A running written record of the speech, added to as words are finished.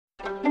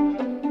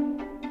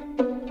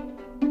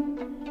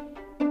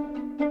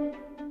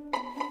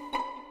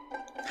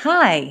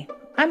Hi,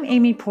 I'm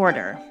Amy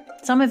Porter.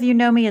 Some of you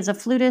know me as a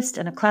flutist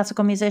and a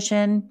classical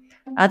musician,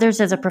 others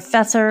as a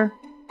professor,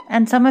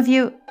 and some of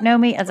you know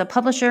me as a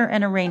publisher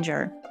and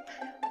arranger.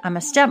 I'm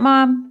a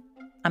stepmom,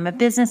 I'm a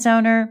business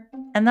owner,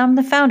 and I'm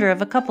the founder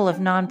of a couple of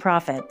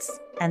nonprofits.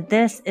 And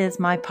this is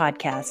my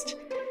podcast.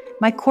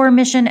 My core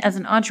mission as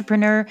an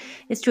entrepreneur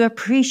is to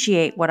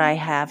appreciate what I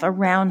have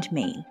around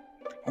me.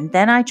 And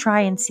then I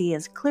try and see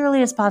as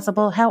clearly as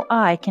possible how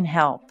I can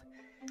help.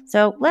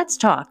 So let's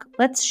talk,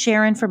 let's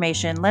share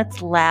information,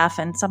 let's laugh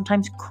and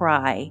sometimes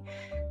cry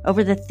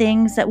over the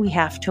things that we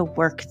have to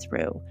work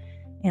through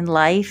in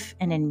life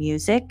and in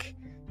music,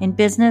 in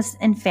business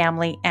and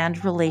family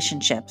and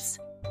relationships.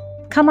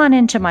 Come on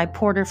into my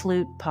Porter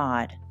Flute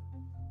pod.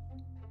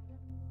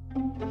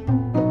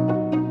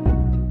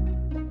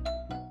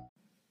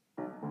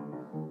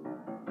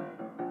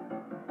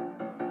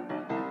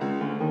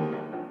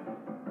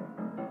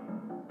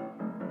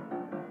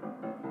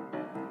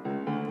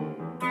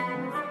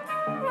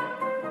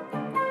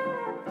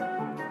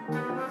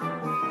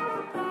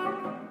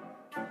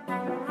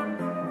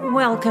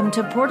 Welcome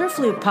to Porter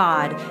Flute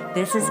Pod.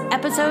 This is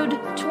episode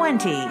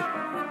 20.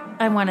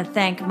 I want to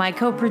thank my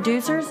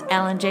co-producers,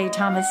 Alan J.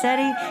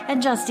 Tomasetti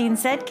and Justine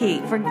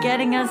Sedke, for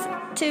getting us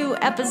to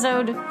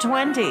episode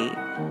 20.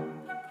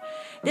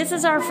 This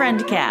is our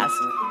Friendcast.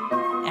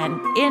 And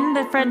in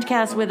the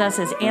Friendcast with us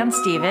is Ann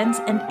Stevens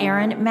and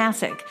Erin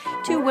Masick,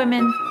 two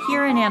women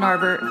here in Ann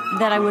Arbor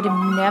that I would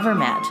have never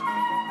met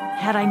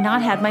had I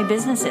not had my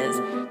businesses.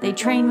 They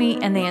train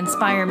me and they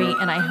inspire me,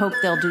 and I hope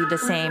they'll do the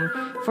same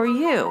for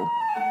you.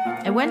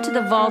 I went to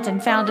the vault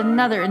and found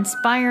another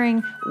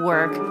inspiring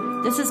work.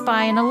 This is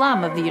by an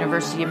alum of the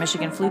University of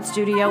Michigan Flute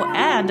Studio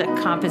and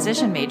a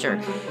composition major.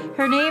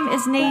 Her name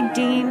is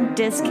Nadine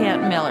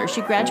Discant Miller.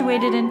 She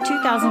graduated in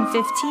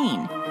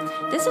 2015.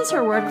 This is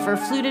her work for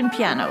flute and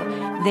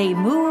piano. They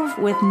Move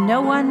with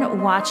No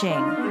One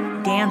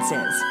Watching,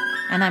 Dances,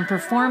 and I'm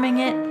performing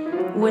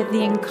it with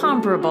the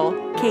incomparable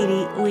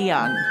Katie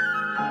Leung.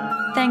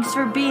 Thanks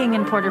for being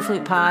in Porter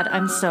Flute Pod.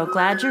 I'm so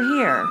glad you're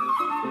here.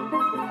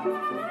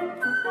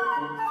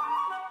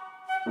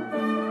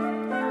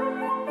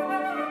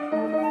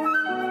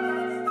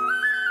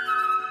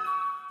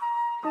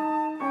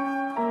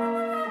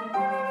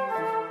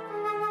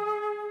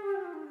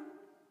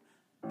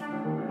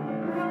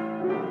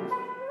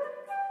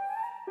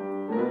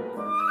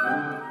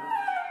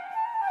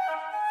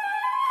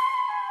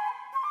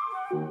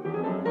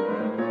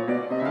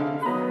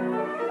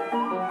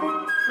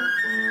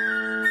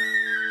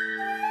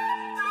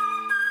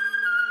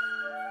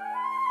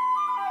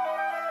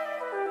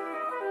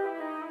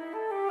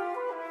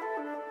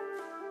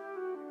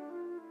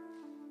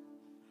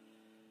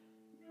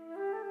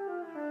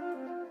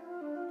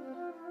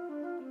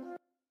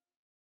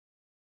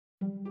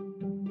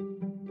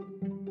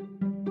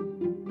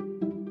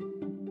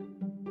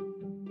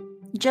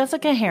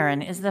 Jessica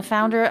Heron is the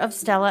founder of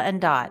Stella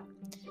and Dot.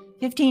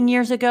 15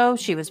 years ago,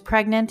 she was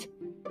pregnant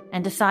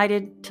and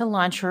decided to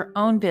launch her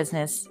own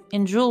business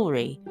in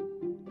jewelry.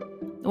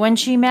 When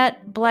she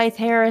met Blythe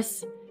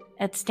Harris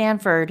at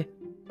Stanford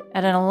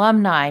at an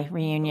alumni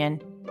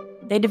reunion,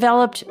 they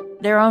developed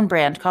their own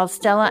brand called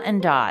Stella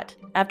and Dot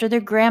after their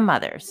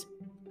grandmothers.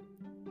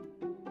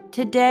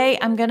 Today,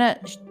 I'm going to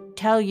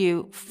tell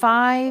you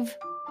 5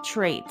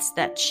 traits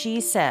that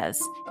she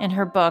says in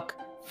her book,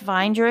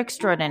 Find Your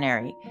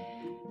Extraordinary.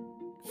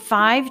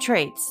 5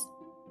 traits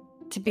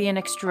to be an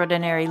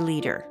extraordinary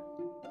leader.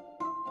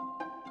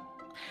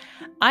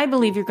 I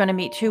believe you're going to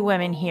meet 2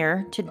 women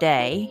here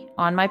today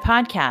on my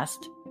podcast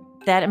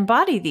that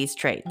embody these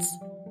traits.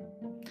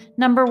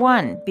 Number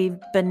 1, be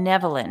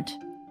benevolent.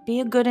 Be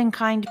a good and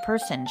kind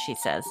person, she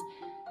says.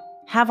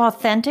 Have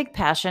authentic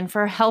passion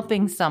for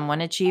helping someone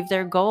achieve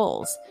their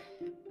goals.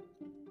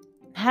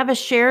 Have a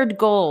shared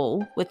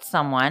goal with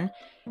someone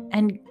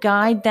and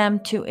guide them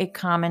to a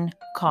common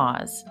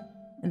cause.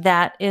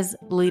 That is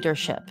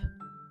leadership.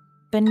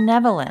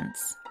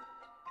 Benevolence.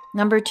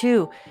 Number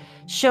 2,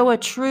 show a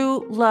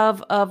true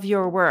love of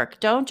your work.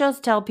 Don't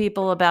just tell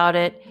people about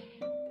it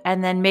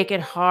and then make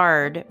it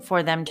hard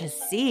for them to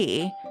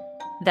see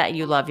that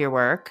you love your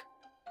work.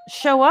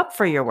 Show up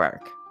for your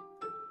work.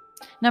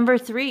 Number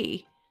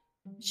 3,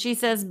 she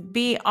says,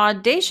 be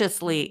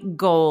audaciously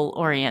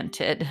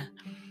goal-oriented.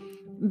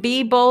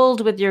 Be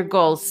bold with your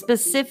goals,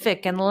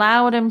 specific and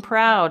loud and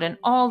proud, and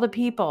all the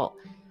people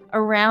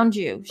around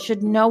you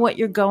should know what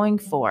you're going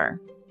for.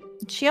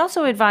 She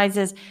also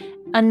advises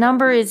a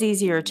number is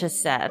easier to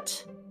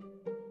set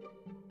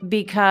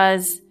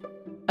because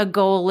a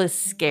goal is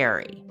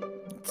scary.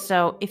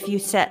 So if you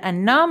set a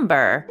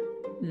number,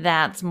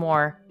 that's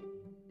more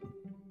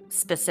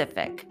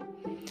specific.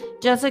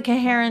 Jessica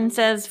Heron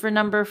says for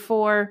number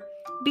 4,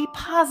 be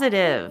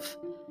positive,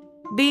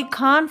 be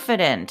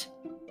confident,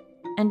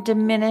 and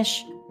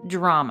diminish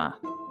drama.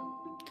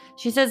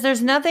 She says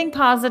there's nothing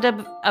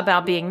positive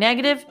about being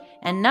negative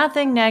and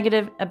nothing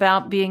negative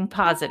about being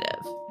positive.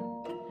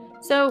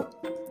 So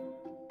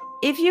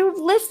if you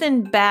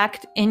listen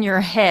back in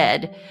your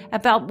head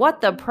about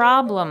what the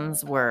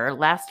problems were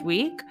last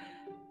week,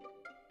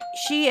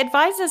 she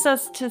advises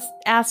us to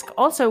ask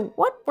also,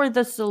 what were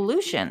the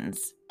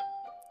solutions?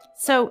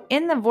 So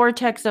in the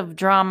vortex of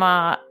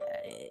drama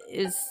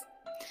is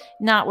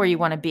not where you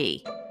want to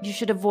be. You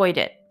should avoid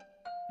it.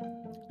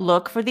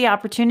 Look for the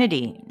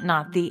opportunity,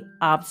 not the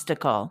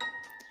obstacle.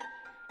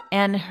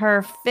 And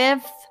her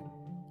fifth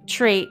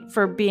trait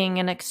for being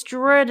an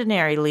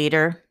extraordinary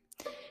leader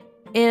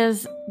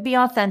is be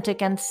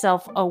authentic and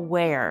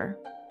self-aware.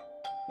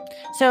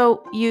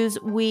 So use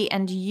we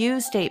and you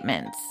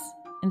statements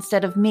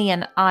instead of me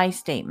and I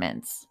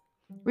statements.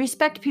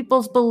 Respect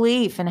people's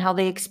belief and how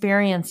they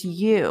experience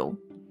you.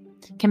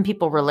 Can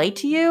people relate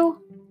to you?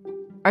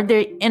 Are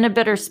they in a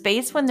better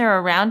space when they're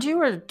around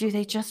you, or do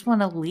they just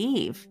want to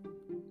leave?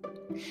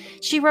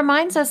 She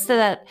reminds us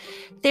that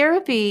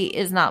therapy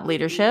is not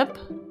leadership.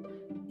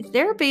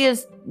 Therapy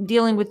is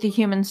dealing with the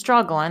human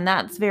struggle, and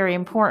that's very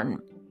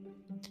important.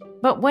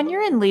 But when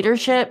you're in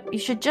leadership, you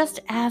should just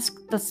ask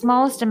the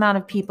smallest amount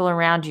of people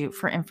around you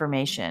for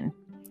information.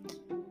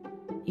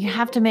 You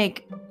have to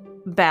make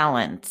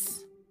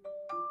balance.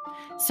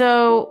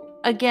 So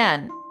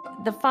again,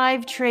 the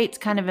 5 traits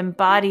kind of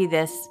embody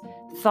this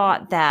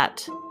thought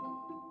that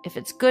if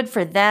it's good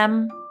for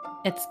them,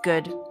 it's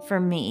good for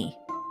me.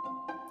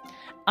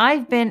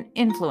 I've been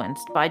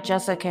influenced by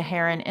Jessica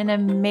Heron in a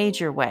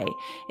major way.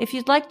 If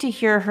you'd like to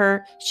hear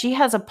her, she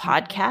has a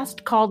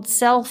podcast called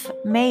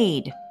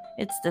Self-Made.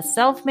 It's the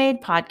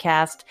Self-Made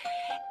podcast,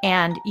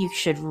 and you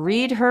should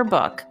read her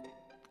book.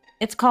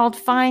 It's called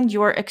Find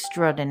Your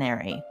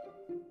Extraordinary.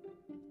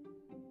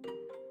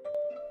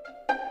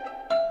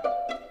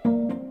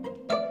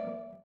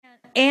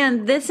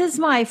 And this is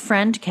my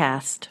friend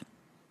cast.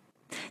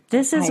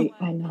 This is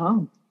I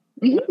know.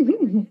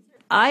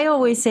 I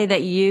always say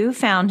that you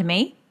found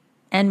me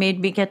and made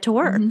me get to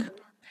work. Mm-hmm.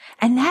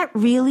 And that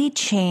really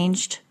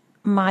changed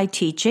my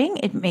teaching.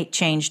 It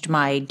changed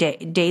my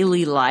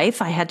daily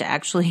life. I had to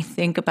actually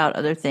think about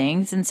other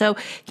things. And so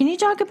can you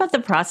talk about the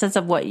process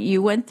of what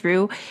you went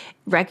through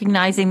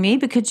recognizing me?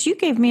 Because you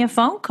gave me a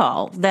phone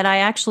call that I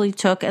actually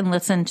took and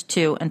listened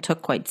to and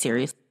took quite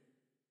seriously.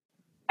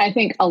 I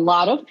think a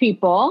lot of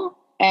people,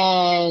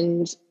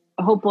 and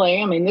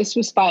hopefully, I mean, this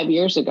was 5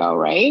 years ago,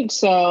 right?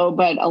 So,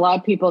 but a lot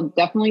of people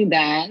definitely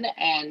then,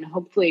 and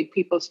hopefully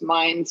people's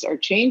minds are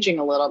changing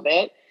a little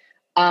bit.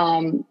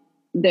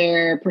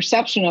 Their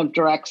perception of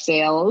direct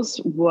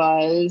sales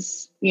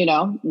was,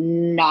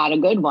 not a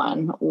good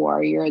one,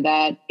 or you're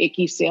that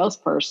icky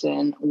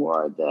salesperson,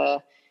 or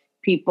the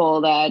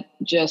people that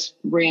just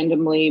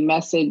randomly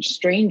message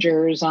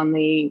strangers on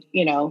the,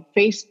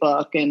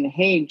 Facebook and,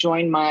 hey,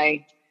 join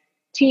my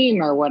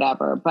team or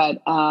whatever.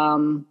 But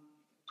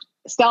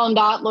Stella and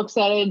Dot looks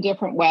at it a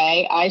different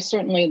way. I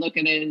certainly look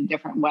at it in a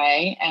different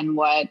way. And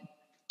what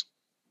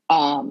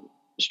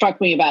struck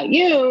me about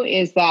you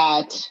is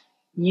that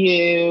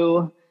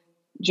you,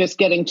 just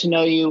getting to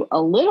know you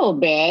a little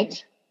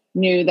bit,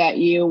 knew that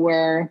you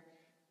were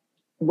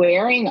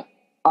wearing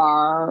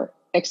our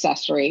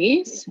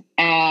accessories.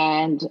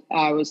 And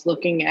I was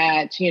looking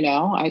at,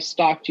 I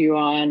stalked you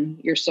on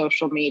your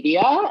social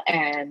media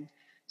and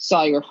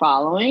saw your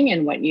following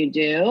and what you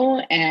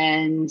do.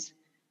 And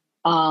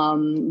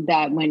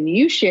that when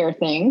you share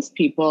things,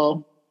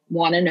 people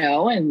want to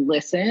know and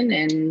listen.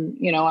 And,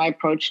 I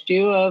approached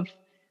you of,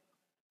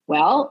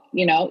 well,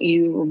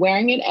 you were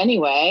wearing it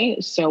anyway.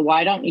 So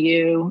why don't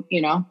you,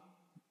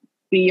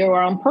 be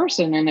your own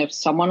person? And if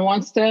someone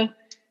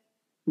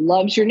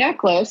loves your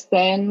necklace,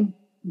 then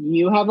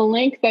you have a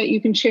link that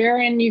you can share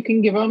and you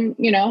can give them,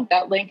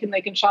 that link and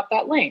they can shop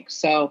that link.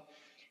 So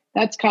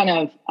that's kind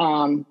of,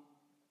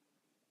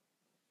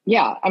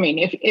 yeah. I mean,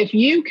 if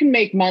you can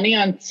make money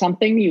on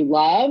something you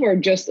love, or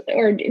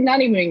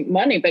not even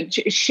money, but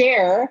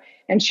share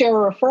a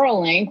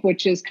referral link,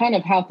 which is kind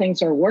of how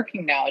things are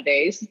working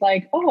nowadays. It's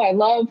like, oh, I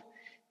love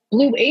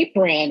Blue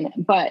Apron,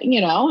 but,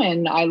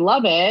 and I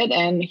love it.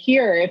 And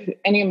here, if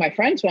any of my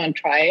friends want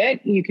to try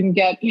it, you can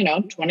get,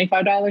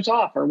 $25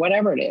 off or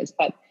whatever it is.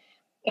 But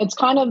it's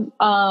kind of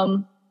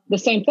the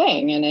same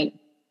thing. And it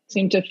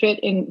seemed to fit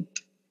in.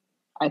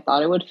 I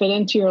thought it would fit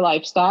into your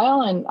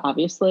lifestyle. And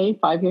obviously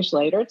 5 years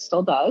later, it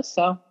still does.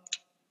 So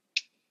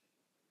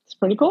it's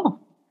pretty cool.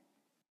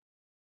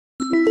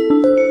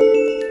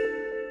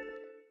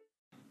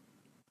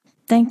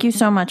 Thank you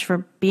so much for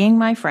being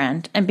my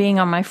friend and being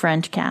on my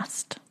friend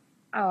cast.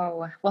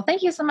 Oh, well,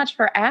 thank you so much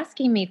for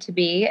asking me to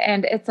be.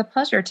 And it's a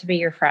pleasure to be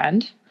your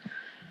friend.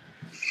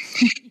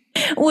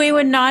 We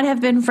would not have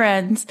been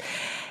friends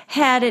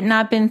had it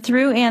not been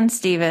through Ann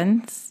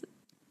Stevens.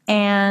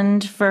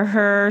 And for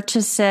her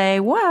to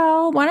say,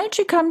 well, why don't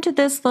you come to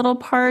this little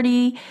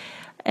party?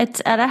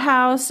 It's at a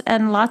house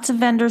and lots of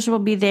vendors will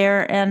be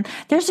there. And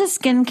there's a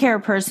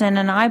skincare person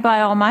and I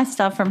buy all my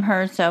stuff from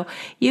her. So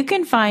you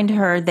can find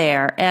her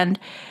there. And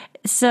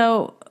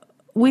so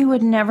we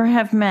would never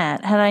have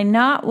met had I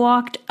not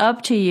walked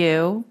up to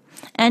you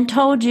and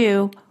told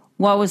you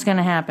what was going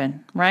to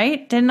happen.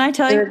 Right? Didn't I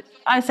tell you?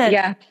 I said,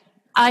 yeah.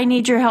 I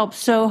need your help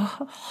so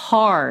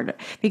hard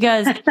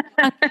because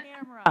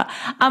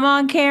I'm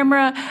on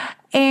camera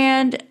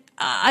and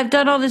I've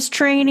done all this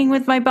training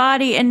with my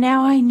body and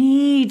now I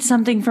need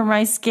something for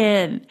my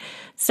skin.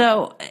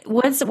 So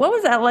what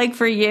was that like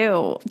for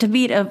you to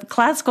meet a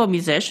classical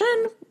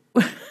musician?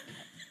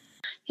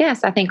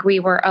 Yes, I think we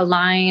were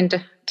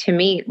aligned to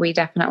meet. We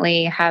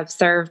definitely have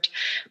served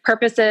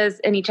purposes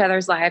in each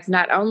other's lives,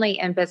 not only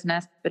in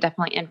business, but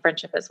definitely in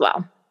friendship as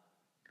well.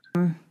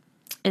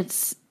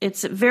 It's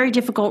a very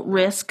difficult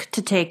risk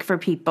to take for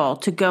people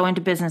to go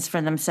into business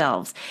for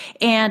themselves.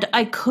 And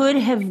I could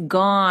have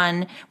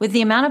gone with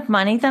the amount of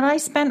money that I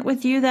spent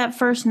with you that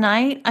first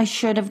night. I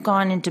should have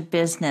gone into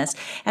business.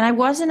 And I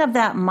wasn't of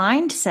that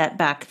mindset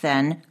back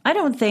then. I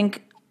don't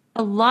think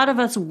a lot of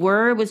us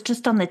were. It was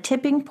just on the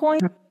tipping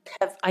point.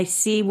 I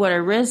see what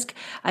a risk.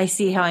 I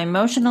see how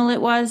emotional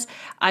it was.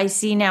 I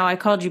see now I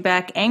called you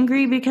back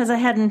angry because I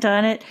hadn't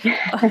done it.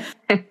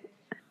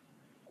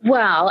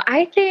 Well,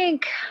 I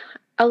think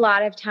a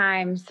lot of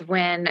times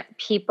when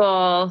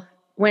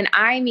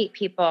I meet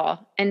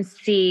people and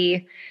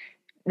see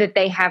that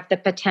they have the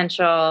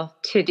potential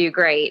to do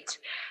great,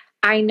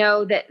 I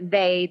know that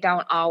they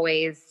don't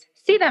always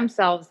see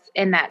themselves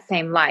in that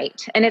same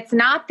light. And it's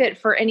not that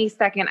for any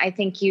second I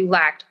think you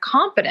lacked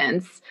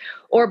confidence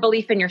or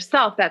belief in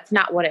yourself. That's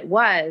not what it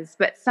was.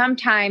 But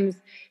sometimes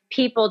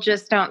people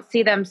just don't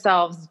see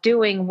themselves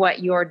doing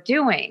what you're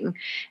doing.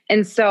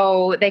 And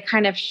so they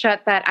kind of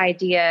shut that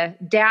idea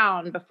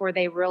down before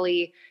they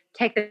really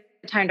take the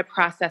time to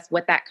process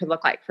what that could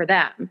look like for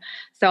them.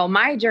 So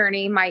my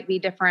journey might be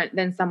different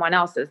than someone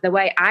else's. The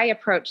way I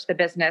approach the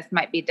business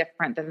might be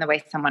different than the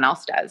way someone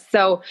else does.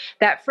 So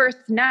that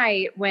first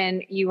night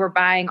when you were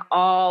buying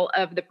all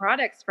of the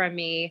products from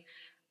me,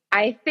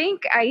 I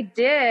think I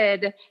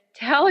did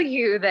tell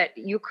you that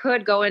you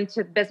could go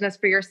into business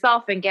for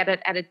yourself and get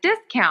it at a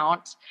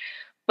discount.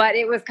 But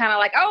it was kind of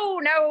like, oh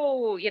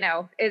no,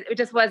 it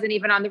just wasn't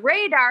even on the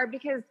radar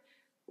because,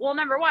 well,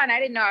 number one, I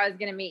didn't know I was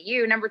going to meet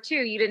you. Number two,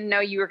 you didn't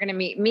know you were going to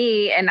meet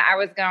me. And I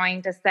was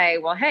going to say,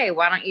 well, hey,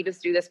 why don't you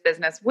just do this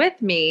business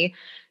with me?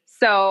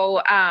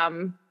 So,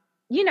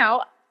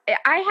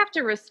 I have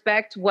to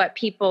respect what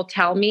people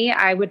tell me.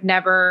 I would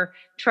never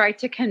try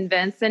to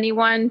convince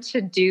anyone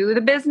to do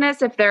the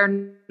business if they're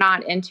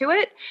not into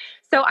it.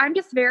 So I'm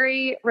just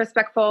very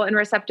respectful and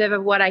receptive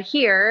of what I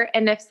hear.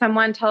 And if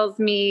someone tells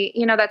me,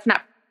 that's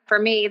not for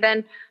me,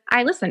 then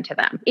I listen to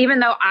them, even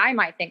though I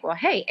might think, well,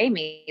 hey,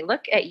 Amy,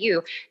 look at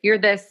you. You're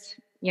this,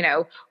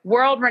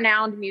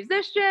 world-renowned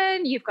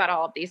musician. You've got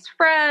all of these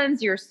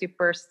friends. You're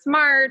super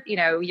smart.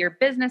 You're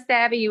business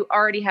savvy. You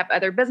already have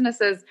other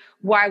businesses.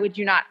 Why would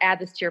you not add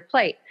this to your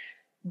plate?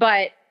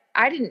 But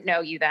I didn't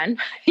know you then.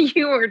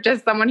 You were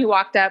just someone who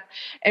walked up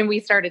and we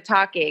started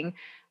talking.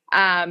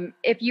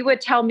 If you would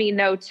tell me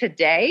no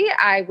today,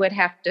 I would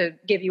have to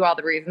give you all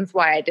the reasons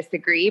why I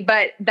disagree.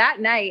 But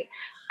that night,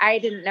 I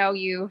didn't know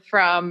you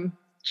from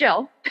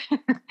Jill.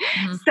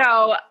 Mm-hmm.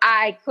 So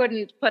I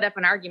couldn't put up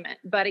an argument.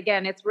 But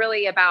again, it's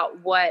really about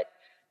what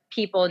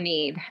people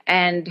need.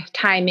 And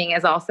timing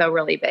is also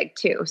really big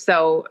too.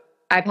 So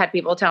I've had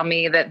people tell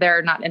me that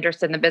they're not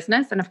interested in the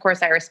business. And of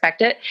course, I respect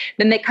it.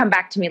 Then they come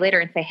back to me later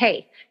and say,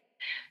 hey,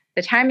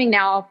 the timing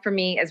now for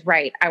me is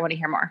right. I want to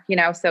hear more,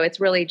 So it's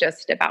really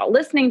just about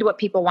listening to what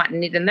people want and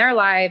need in their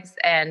lives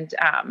and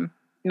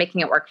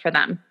making it work for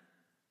them.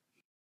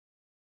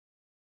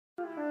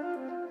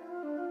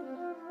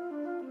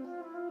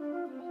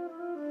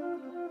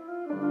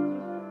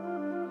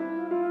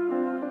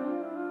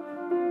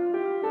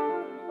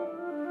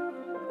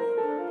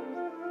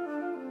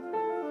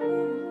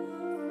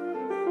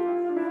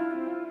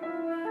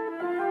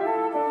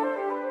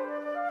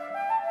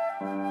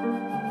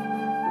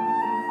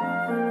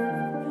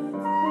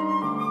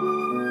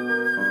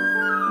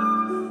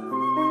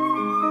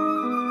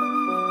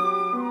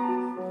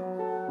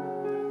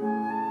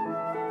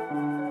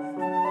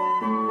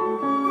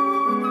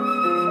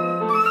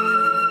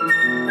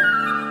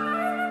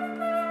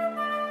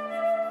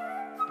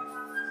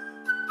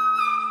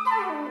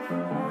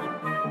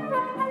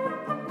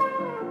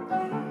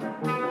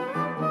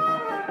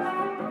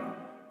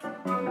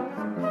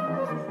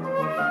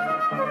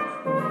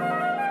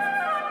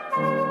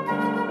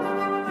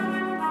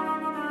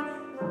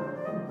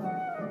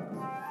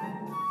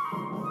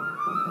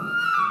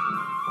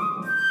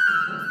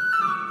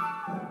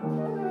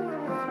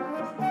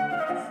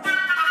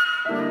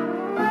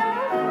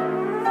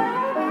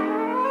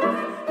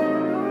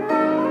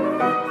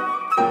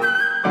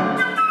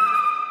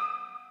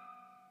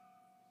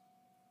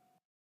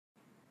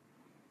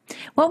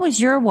 What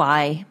was your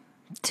why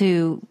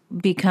to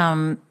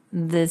become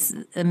this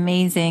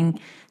amazing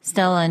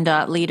Stella and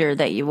Dot leader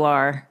that you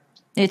are?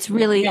 It's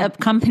really a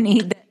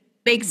company that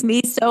makes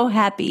me so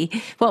happy.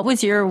 What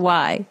was your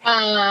why?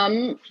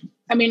 I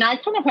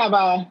kind of have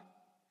a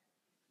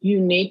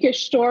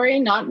unique-ish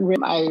story.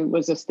 I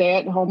was a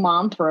stay-at-home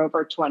mom for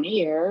over 20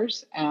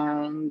 years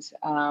and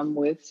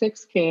with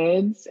 6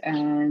 kids.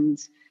 And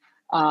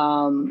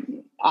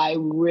I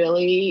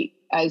really,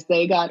 as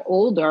they got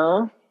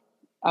older,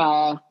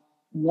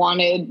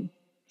 wanted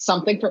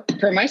something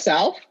for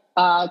myself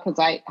because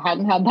I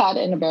hadn't had that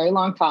in a very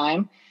long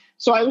time.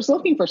 So I was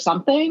looking for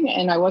something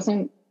and I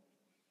wasn't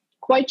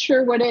quite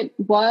sure what it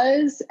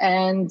was.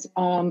 And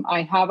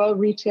I have a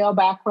retail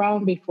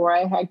background before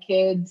I had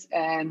kids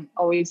and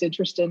always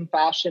interested in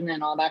fashion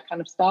and all that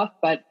kind of stuff.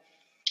 But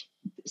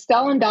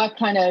Stella and Dot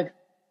kind of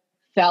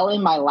fell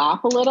in my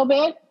lap a little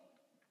bit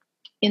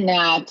in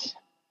that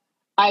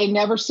I had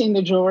never seen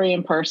the jewelry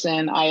in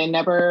person. I had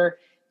never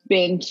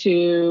been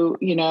to,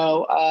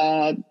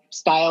 a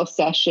style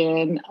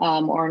session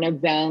or an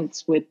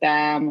event with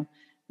them,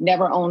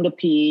 never owned a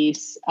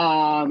piece.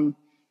 I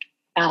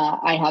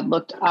had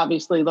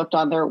obviously looked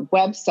on their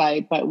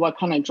website, but what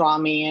kind of draw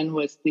me in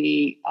was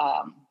the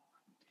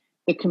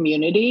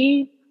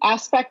community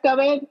aspect of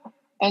it.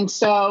 And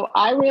so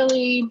I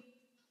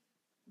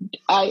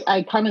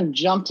kind of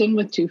jumped in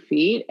with 2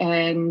 feet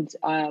and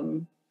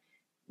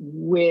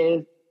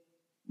with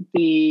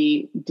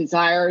the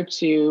desire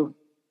to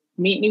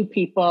meet new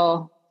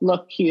people,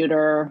 look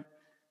cuter,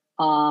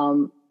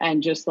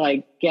 and just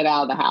like get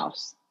out of the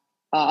house.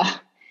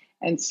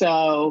 And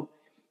so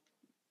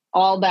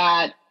all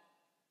that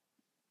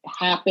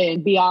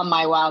happened beyond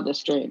my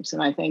wildest dreams.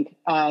 And I think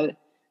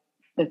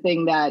the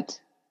thing that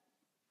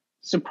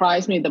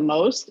surprised me the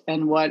most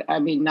and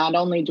not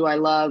only do I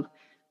love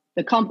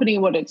the company,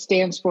 what it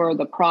stands for,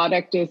 the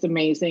product is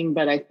amazing,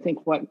 but I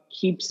think what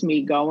keeps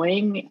me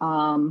going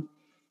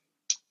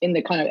in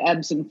the kind of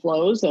ebbs and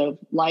flows of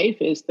life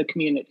is the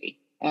community.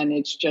 And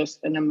it's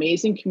just an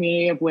amazing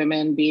community of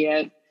women, be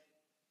it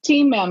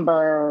team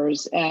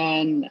members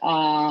and,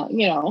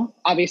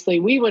 obviously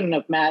we wouldn't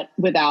have met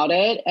without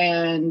it,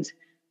 and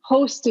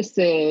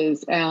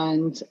hostesses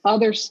and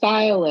other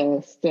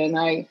stylists. And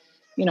I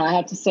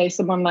have to say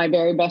some of my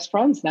very best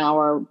friends now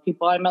are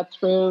people I met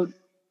through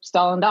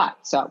Stella and Dot.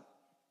 So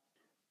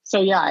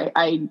yeah,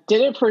 I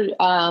did it for,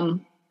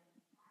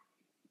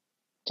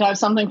 to have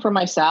something for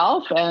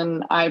myself,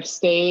 and I've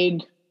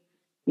stayed,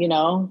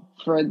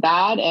 for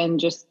that and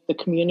just the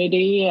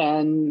community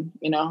and,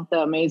 the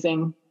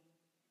amazing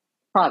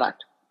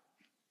product.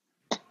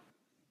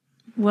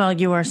 Well,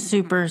 you are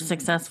super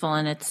successful,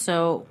 and it's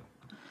so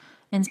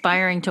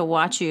inspiring to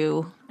watch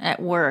you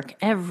at work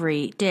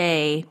every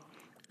day,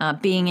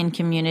 being in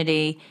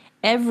community,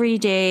 every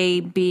day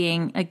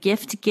being a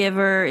gift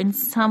giver in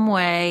some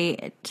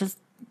way, just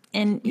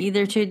in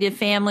either to the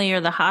family or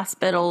the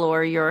hospital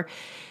or your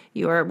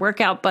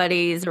workout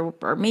buddies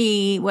or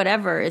me,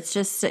 whatever. It's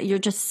just, you're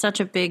just such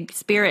a big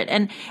spirit,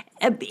 and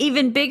an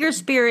even bigger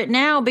spirit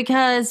now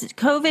because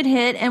COVID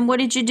hit. And what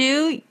did you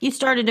do? You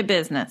started a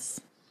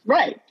business.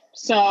 Right.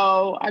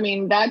 So,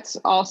 that's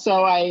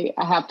also, I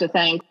have to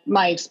thank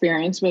my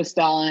experience with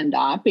Stella and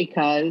Dot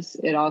because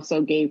it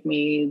also gave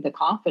me the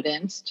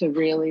confidence to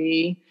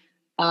really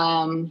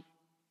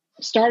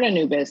start a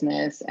new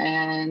business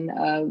and,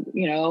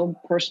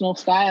 personal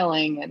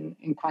styling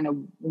and kind of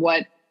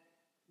what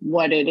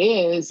it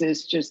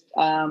is just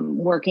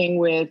working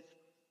with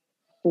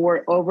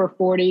over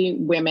 40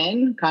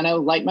 women, kind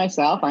of like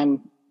myself. I'm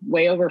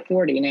way over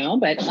 40 now,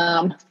 but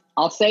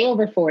I'll say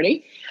over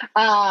 40.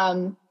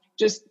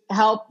 Just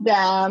help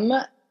them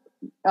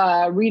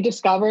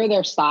rediscover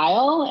their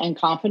style and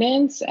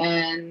confidence.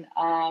 And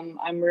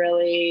I'm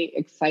really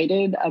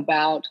excited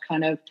about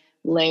kind of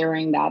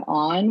layering that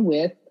on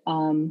with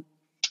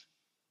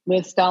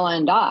Stella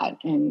and Dot,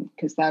 and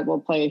because that will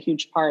play a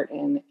huge part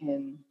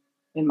in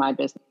my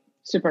business.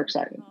 Super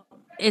excited.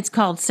 It's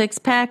called Six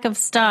Pack of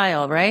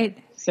Style, right?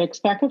 Six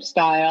Pack of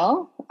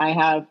Style. I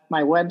have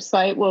my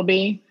website will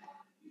be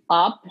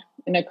up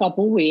in a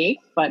couple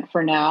weeks, but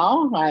for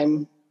now,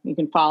 you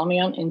can follow me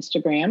on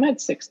Instagram at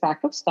Six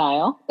Pack of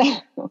Style.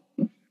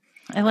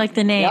 I like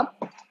the name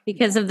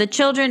because of the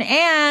children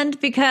and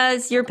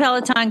because you're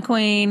Peloton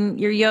queen,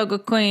 you're yoga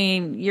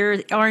queen, you're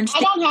orange. I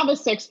don't have a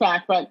six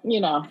pack, but I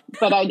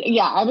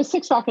have a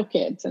 6-pack of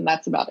kids, and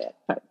that's about it.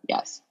 But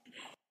yes.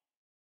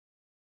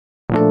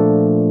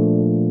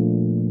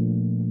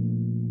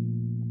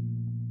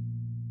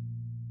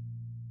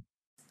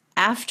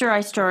 After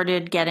I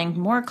started getting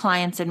more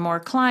clients,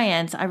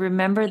 I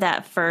remember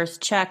that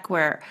first check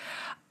where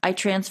I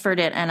transferred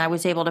it and I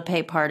was able to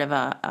pay part of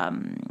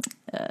an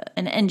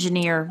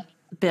engineer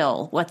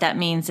bill. What that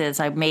means is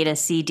I made a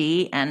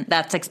CD, and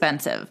that's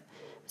expensive.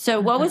 So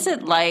what was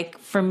it like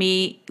for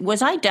me?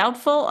 Was I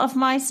doubtful of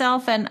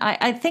myself? And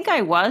I think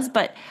I was,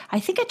 but I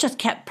think I just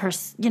kept,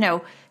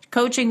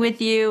 coaching with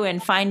you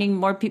and finding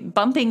more people,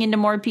 bumping into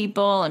more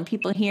people and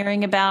people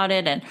hearing about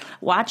it and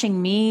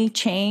watching me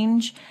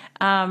change.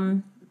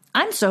 I'm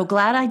so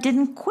glad I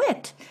didn't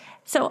quit.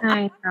 So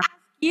I ask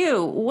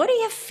you, what do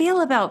you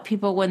feel about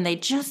people when they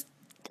just,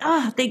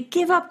 they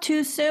give up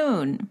too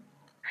soon?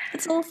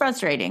 It's a little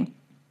frustrating.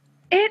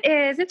 It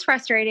is. It's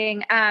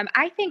frustrating.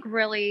 I think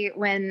really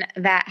when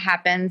that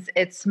happens,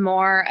 it's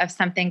more of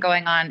something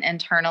going on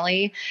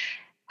internally.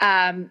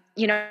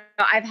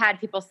 I've had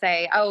people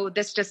say, oh,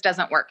 this just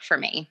doesn't work for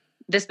me.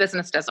 This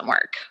business doesn't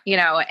work,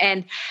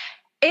 and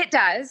it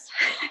does.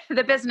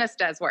 The business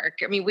does work.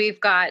 We've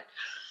got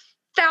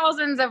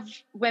thousands of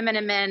women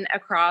and men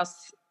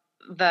across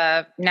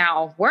the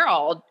now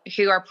world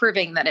who are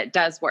proving that it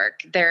does work.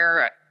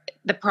 They're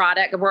the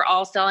product. We're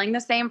all selling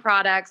the same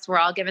products. We're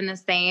all given the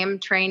same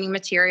training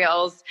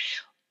materials.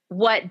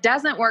 What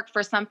doesn't work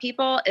for some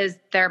people is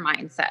their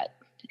mindset.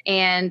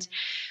 And,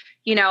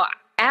 you know,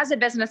 as a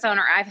business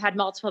owner, I've had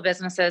multiple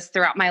businesses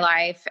throughout my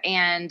life,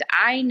 and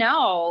I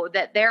know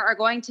that there are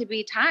going to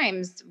be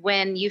times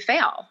when you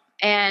fail.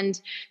 And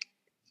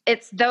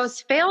it's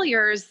those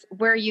failures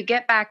where you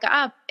get back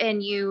up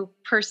and you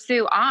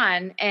pursue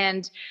on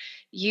and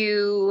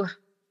you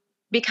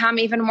become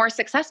even more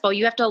successful.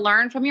 You have to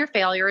learn from your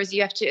failures.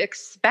 You have to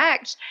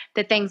expect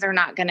that things are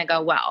not going to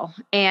go well.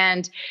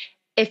 And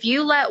if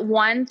you let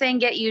one thing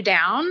get you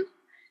down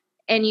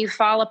and you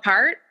fall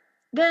apart,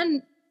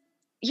 then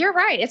you're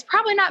right. It's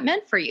probably not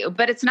meant for you,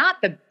 but it's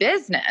not the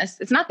business.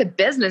 It's not the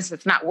business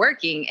that's not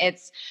working.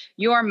 It's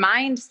your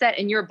mindset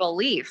and your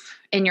belief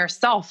in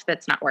yourself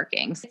that's not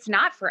working. It's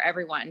not for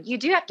everyone. You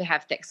do have to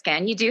have thick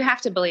skin. You do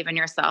have to believe in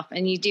yourself,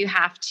 and you do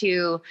have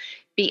to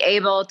be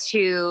able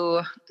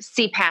to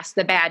see past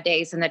the bad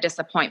days and the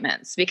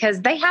disappointments,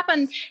 because they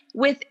happen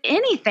with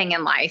anything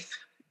in life.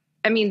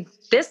 I mean,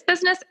 this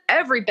business,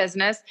 every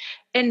business,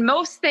 and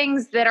most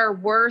things that are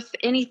worth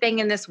anything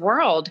in this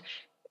world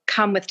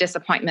come with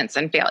disappointments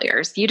and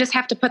failures. You just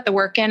have to put the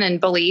work in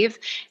and believe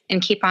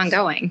and keep on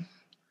going.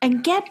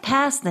 And get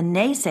past the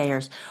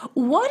naysayers.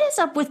 What is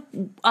up with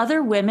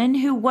other women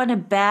who want to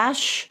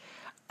bash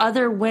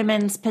other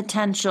women's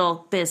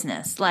potential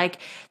business? Like,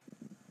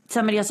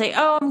 somebody will say,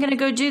 oh, I'm going to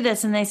go do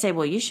this. And they say,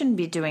 well, you shouldn't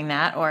be doing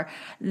that. Or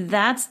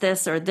that's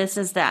this, or this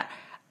is that.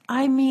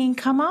 I mean,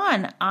 come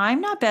on. I'm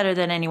not better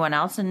than anyone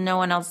else, and no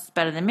one else is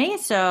better than me.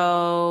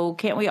 So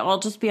can't we all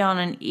just be on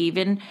an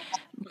even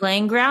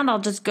playing ground? I'll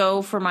just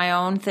go for my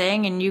own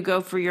thing and you go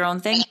for your own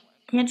thing.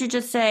 Can't you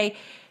just say,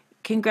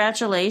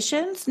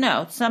 congratulations?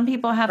 No, some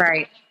people have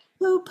to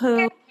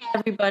poo-poo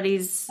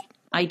everybody's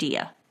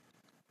idea.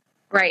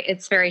 Right.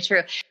 It's very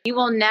true. You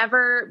will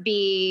never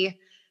be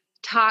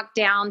talked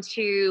down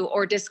to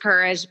or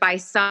discouraged by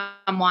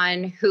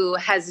someone who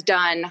has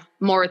done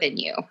more than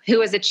you, who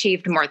has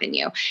achieved more than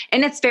you.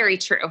 And it's very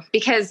true,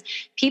 because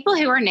people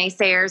who are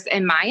naysayers,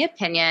 in my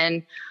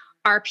opinion,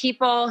 are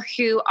people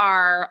who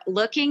are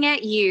looking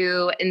at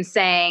you and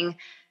saying,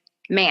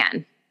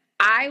 man,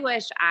 I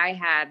wish I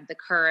had the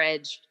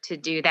courage to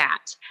do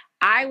that.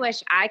 I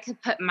wish I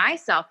could put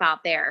myself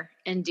out there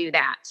and do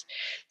that.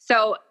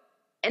 So,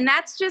 and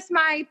that's just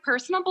my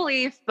personal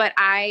belief, but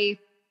I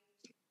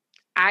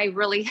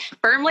really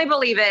firmly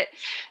believe it,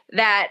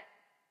 that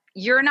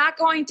you're not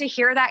going to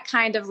hear that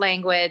kind of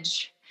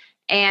language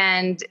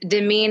and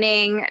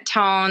demeaning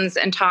tones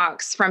and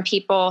talks from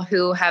people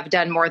who have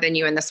done more than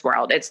you in this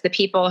world. It's the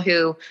people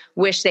who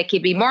wish they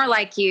could be more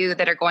like you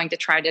that are going to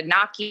try to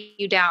knock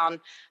you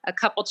down a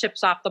couple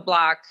chips off the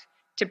block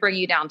to bring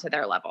you down to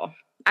their level.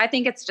 I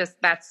think it's just,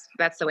 that's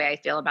the way I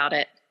feel about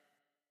it.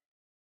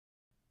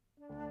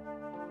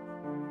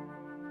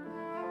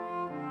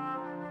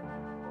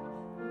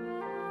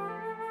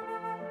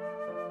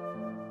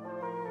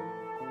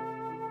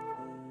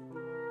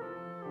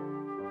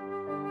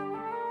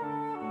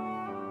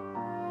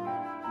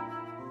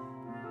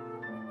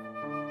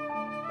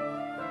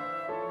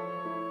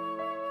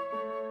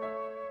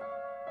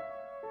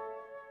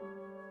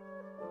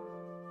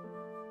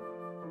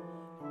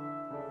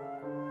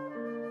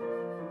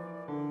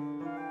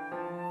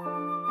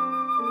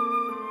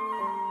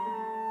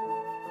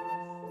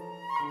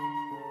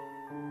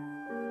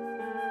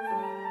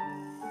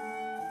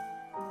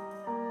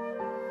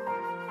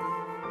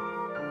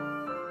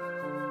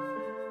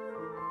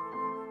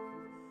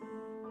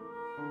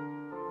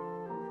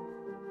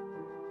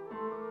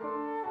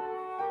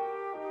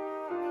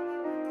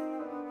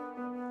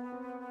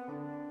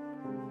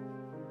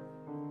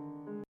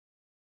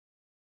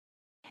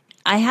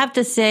 I have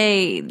to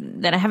say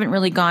that I haven't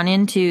really gone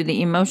into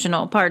the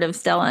emotional part of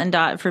Stella and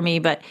Dot for me,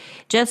 but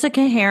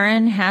Jessica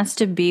Heron has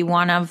to be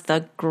one of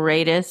the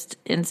greatest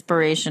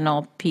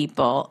inspirational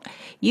people.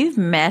 You've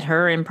met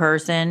her in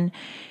person.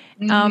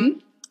 Mm-hmm.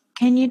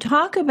 Can you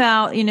talk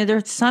about,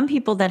 there's some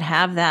people that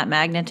have that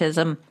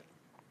magnetism.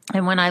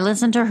 And when I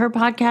listen to her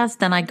podcast,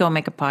 then I go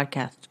make a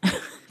podcast.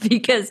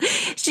 Because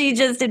she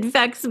just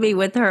infects me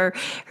with her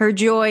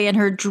joy and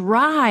her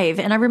drive.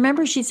 And I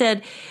remember she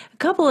said a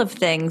couple of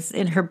things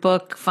in her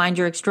book, Find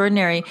Your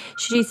Extraordinary.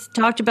 She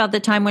talked about the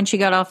time when she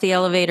got off the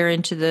elevator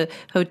into the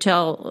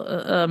hotel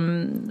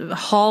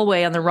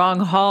hallway on the wrong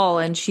hall.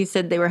 And she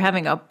said they were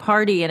having a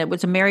party and it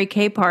was a Mary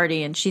Kay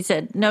party. And she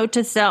said, note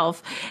to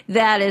self,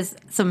 that is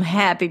some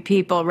happy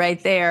people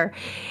right there.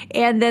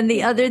 And then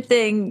the other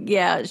thing,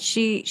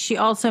 she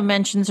also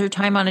mentions her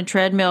time on a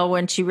treadmill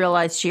when she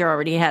realized she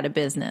already had a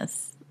business.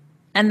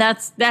 And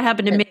that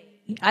happened to me.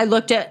 I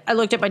looked at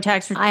my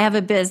tax return. I have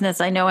a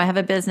business. I know I have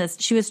a business.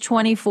 She was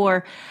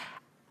 24.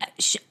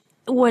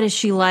 What is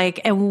she like?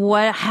 And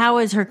how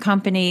is her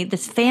company?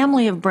 This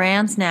family of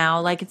brands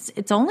now, like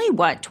it's only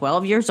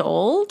 12 years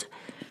old?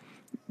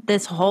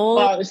 This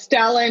whole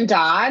Stella and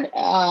Dot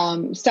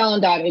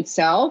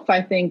itself,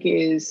 I think,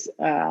 is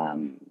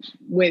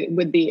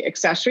with the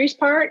accessories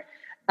part.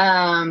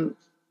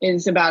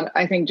 is about,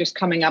 I think, just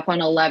coming up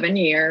on 11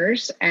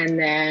 years. And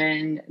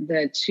then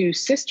the two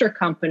sister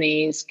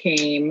companies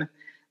came,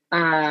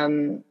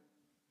 they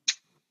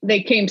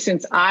came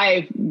since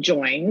I've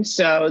joined.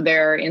 So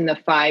they're in the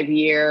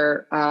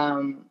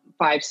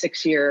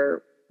 6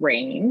 year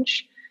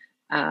range.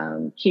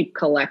 Keep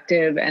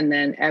Collective and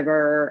then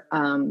Ever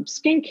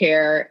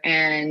Skincare.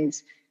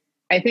 And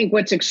I think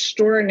what's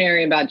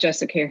extraordinary about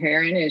Jessica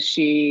Herron is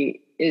she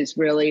is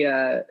really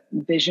a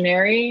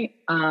visionary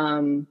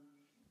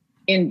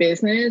in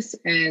business,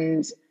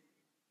 and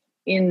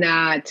in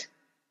that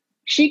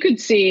she could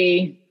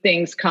see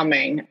things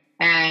coming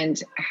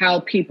and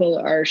how people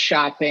are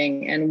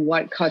shopping and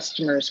what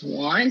customers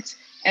want.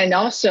 And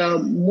also,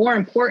 more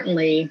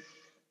importantly,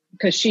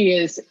 because she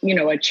is,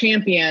 a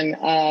champion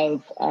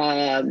of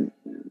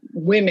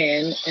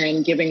women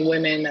and giving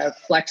women a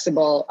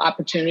flexible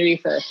opportunity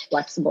for a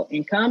flexible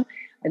income.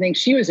 I think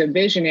she was a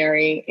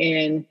visionary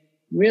in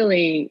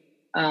really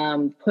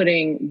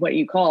putting what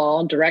you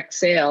call direct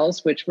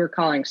sales, which we're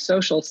calling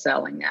social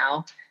selling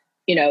now,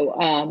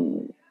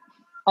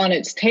 on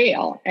its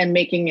tail and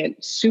making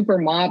it super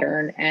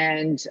modern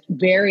and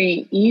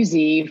very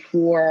easy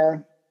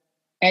for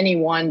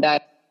anyone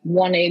that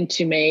wanted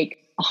to make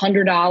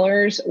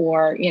 $100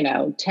 or,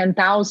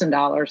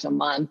 $10,000 a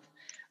month,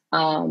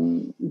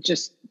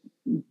 just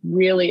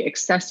really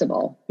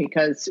accessible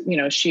because,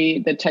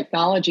 the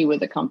technology with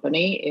the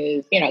company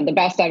is, the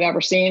best I've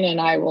ever seen. And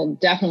I will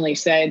definitely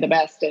say the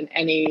best in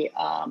any,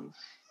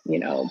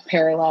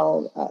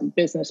 parallel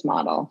business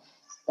model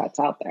that's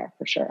out there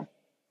for sure.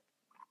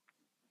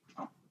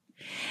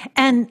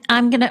 And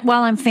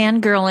while I'm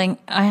fangirling,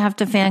 I have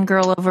to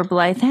fangirl over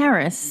Blythe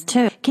Harris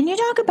too. Can you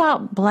talk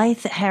about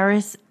Blythe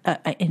Harris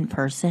in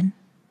person?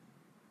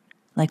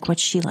 Like,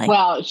 what's she like?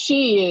 Well,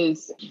 she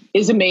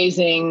is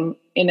amazing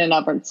in and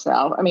of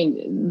herself. I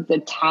mean, the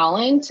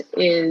talent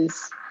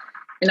is,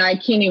 and I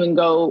can't even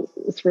go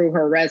through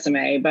her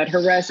resume, but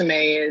her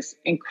resume is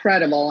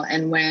incredible.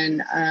 And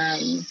when,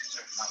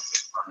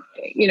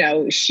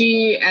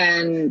 she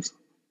and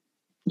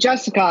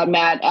Jessica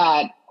met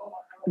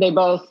they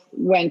both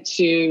went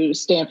to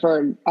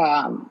Stanford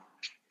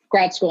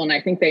grad school, and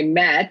I think they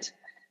met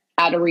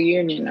at a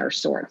reunion or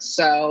sorts.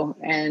 So,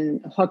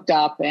 and hooked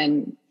up,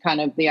 and kind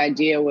of the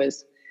idea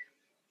was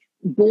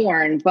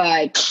born.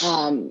 But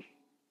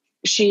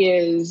she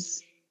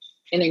is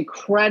an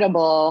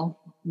incredible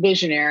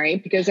visionary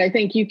because I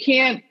think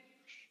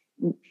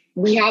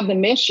we have the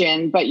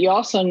mission, but you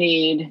also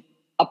need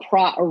a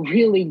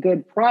really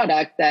good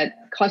product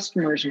that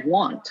customers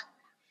want.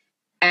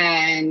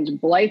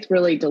 And Blythe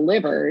really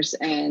delivers.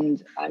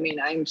 And I mean,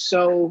 I'm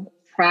so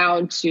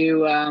proud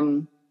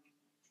to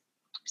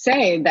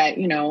say that,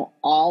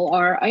 all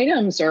our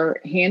items are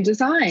hand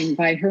designed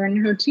by her and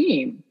her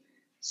team.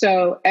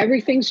 So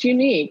everything's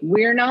unique.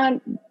 We're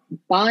not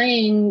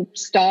buying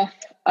stuff,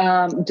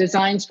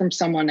 designs from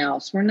someone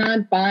else. We're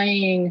not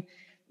buying,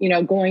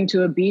 going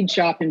to a bead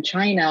shop in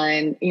China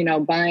and,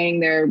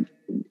 buying their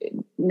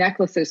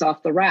necklaces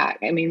off the rack.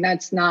 I mean,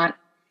 that's not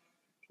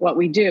what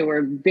we do.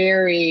 We're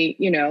very,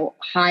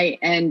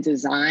 high-end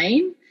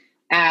design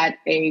at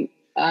a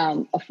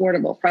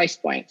affordable price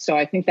point. So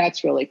I think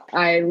that's really cool.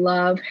 I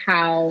love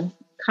how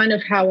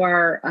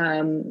our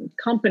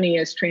company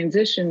has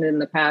transitioned in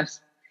the past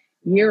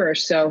year or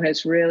so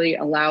has really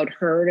allowed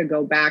her to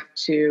go back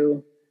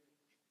to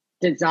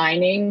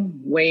designing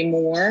way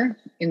more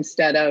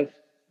instead of,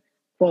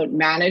 quote,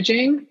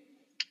 managing.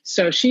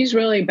 So she's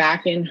really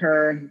back in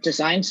her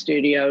design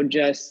studio,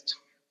 just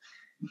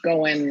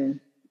going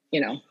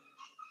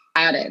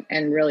at it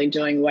and really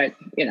doing what,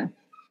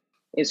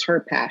 is her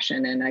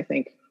passion. And I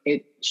think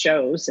it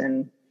shows,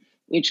 and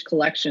each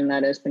collection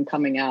that has been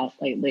coming out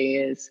lately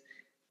is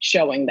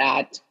showing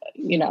that,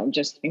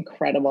 just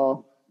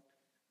incredible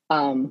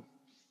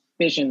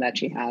vision that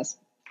she has.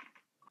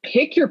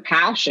 Pick your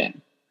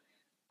passion.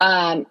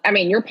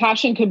 Your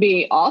passion could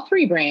be all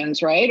three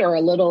brands, right? Or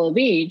a little of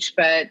each,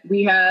 but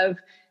we have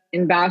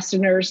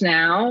ambassadors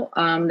now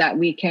that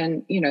we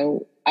can,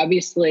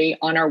 obviously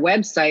on our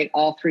website,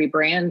 all three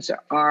brands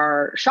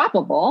are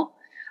shoppable,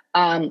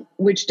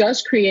 which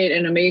does create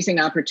an amazing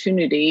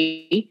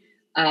opportunity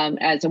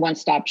as a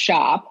one-stop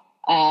shop.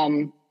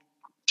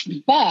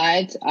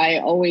 But I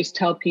always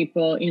tell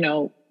people,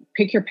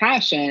 pick your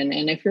passion.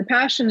 And if your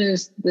passion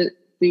is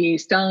the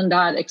Stella &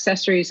 Dot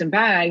accessories and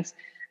bags,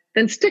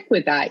 then stick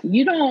with that.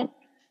 You don't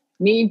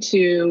need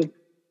to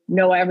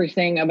know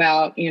everything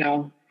about,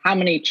 how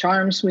many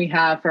charms we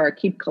have for our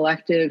Keep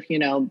Collective,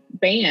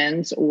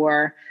 bands,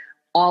 or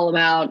all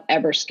about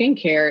Ever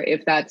Skincare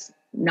if that's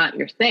not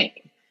your thing.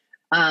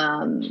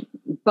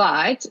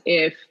 But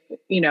if,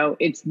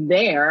 it's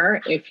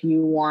there, if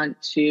you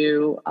want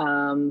to,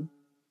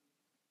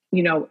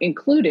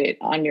 include it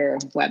on your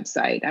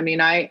website. I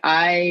mean,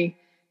 I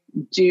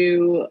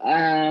do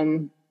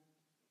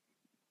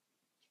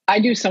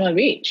some of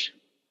each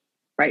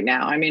right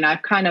now. I mean,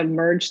 I've kind of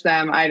merged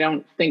them. I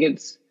don't think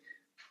it's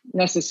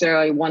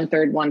necessarily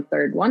 1/3,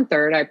 1/3,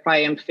 1/3. I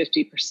probably am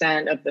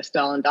 50% of the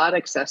Stella & Dot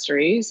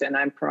accessories, and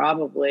I'm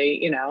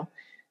probably,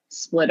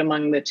 split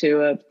among the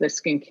two of the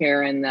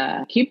skincare and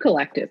the Keep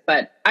Collective.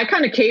 But I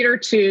kind of cater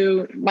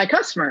to my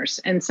customers,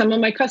 and some of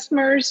my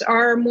customers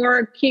are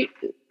more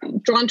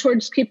drawn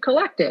towards Keep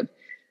Collective.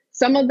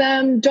 Some of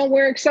them don't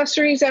wear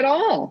accessories at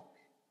all,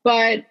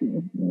 but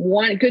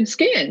want good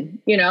skin,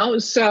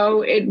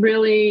 so it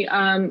really,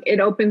 it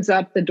opens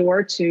up the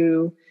door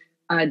to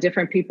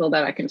different people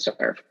that I can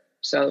serve.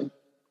 So,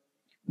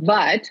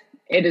 but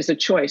it is a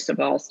choice of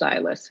all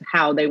stylists,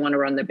 how they want to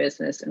run their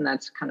business. And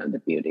that's kind of the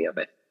beauty of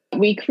it.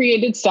 We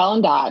created Style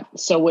and Dot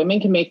so women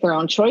can make their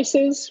own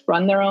choices,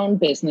 run their own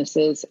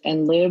businesses,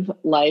 and live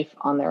life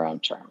on their own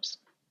terms.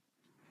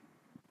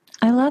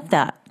 I love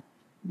that.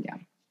 Yeah.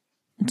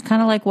 It's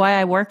kind of like why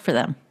I work for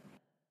them.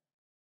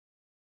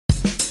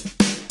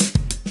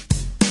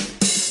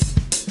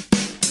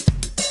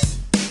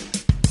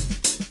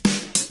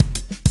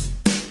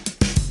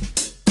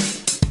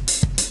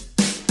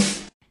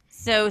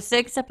 So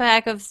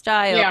 6-pack of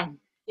style. Yeah.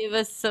 Give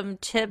us some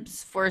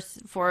tips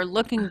for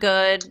looking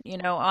good,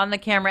 on the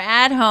camera,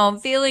 at home,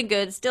 feeling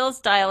good, still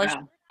stylish, Yeah.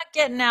 not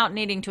getting out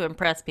needing to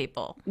impress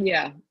people.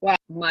 Yeah. Well,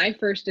 my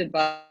first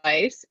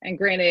advice, and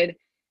granted,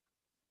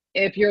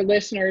 if your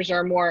listeners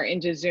are more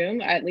into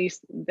Zoom, at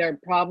least they're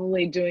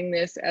probably doing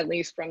this at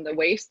least from the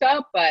waist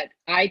up, but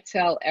I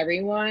tell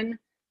everyone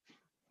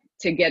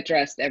to get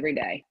dressed every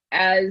day.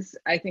 As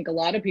I think a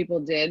lot of people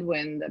did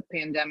when the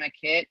pandemic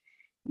hit,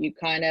 you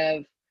kind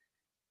of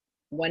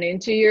went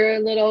into your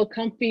little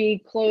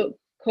comfy,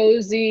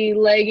 cozy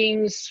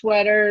leggings,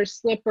 sweaters,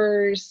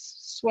 slippers,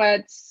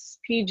 sweats,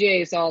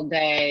 PJs all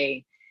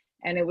day.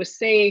 And it was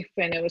safe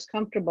and it was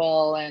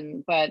comfortable.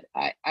 But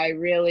I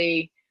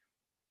really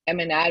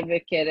am an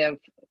advocate of,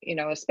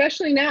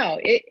 especially now,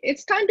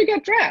 it's time to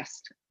get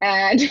dressed.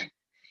 And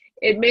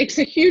it makes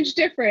a huge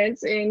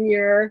difference in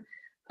your,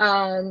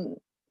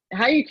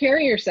 how you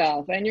carry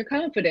yourself and your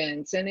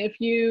confidence. And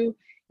if you,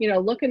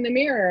 look in the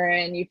mirror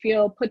and you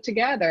feel put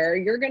together,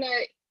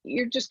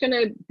 you're just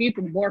gonna be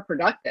more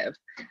productive.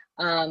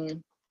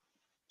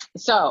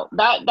 So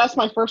that's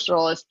my first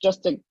rule, is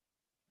just to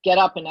get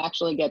up and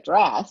actually get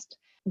dressed.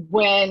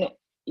 When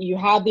you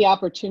have the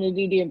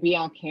opportunity to be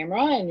on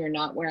camera and you're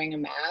not wearing a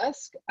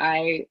mask,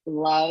 I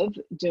love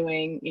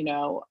doing,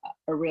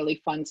 a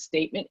really fun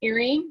statement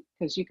earring,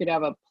 because you could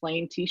have a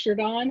plain t-shirt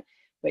on,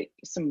 but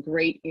some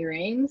great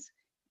earrings,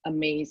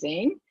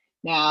 amazing.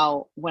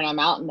 Now, when I'm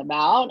out and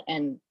about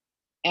and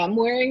am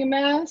wearing a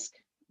mask,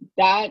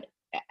 that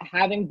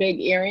having big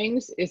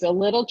earrings is a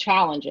little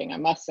challenging, I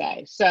must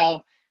say.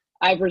 So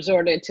I've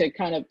resorted to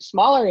kind of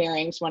smaller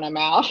earrings when I'm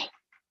out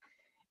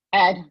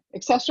and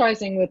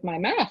accessorizing with my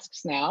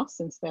masks now,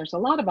 since there's a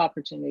lot of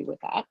opportunity with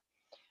that.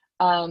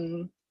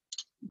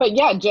 But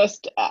yeah,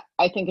 just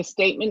I think a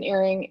statement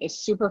earring is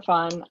super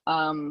fun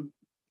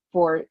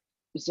for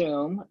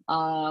Zoom,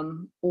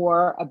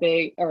 or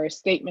a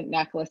statement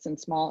necklace and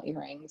small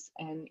earrings.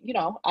 And,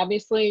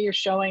 obviously you're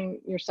showing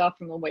yourself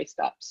from the waist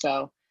up.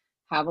 So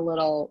have a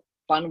little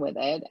fun with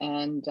it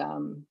and,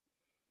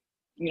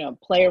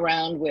 play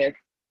around with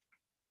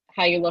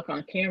how you look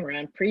on camera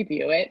and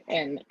preview it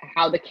and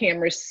how the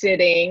camera's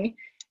sitting.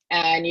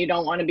 And you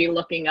don't want to be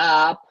looking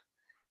up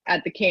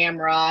at the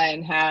camera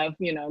and have,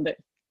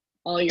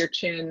 all your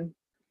chin.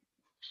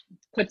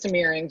 Put some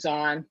earrings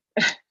on,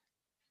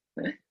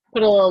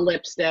 put a little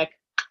lipstick,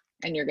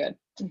 and you're good.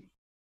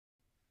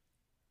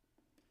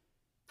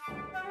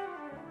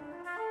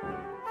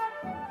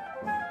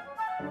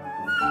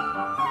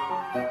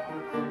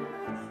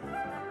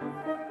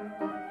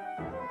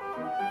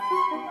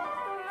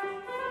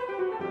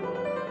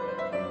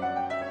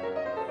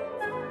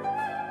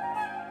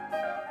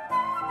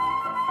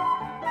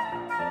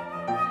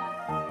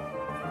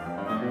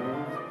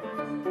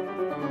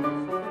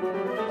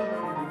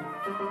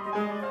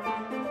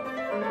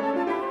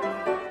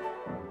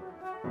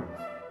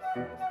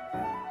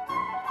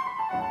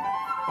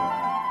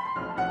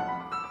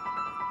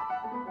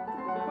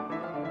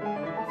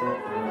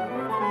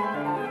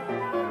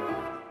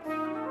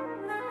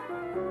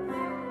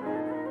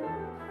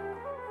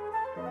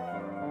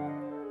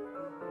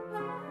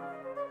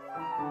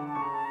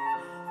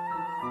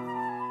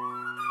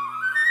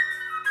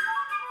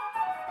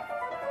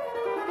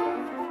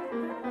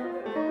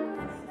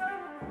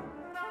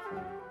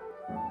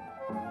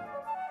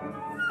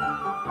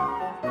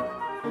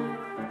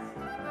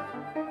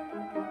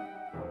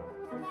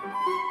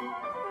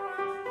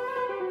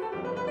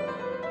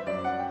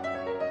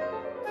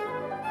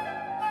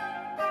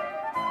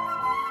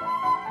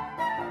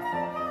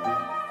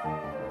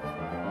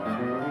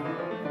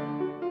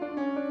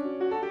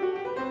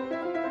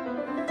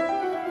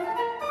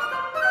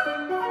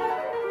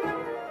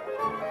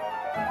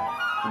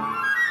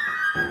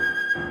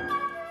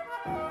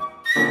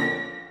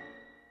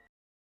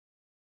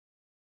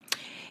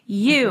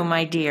 You,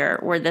 my dear,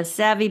 were the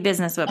savvy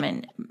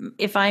businesswoman.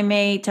 If I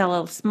may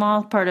tell a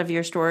small part of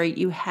your story,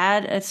 you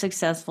had a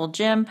successful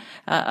gym,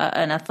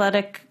 an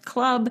athletic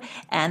club,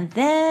 and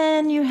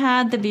then you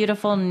had the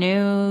beautiful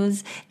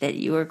news that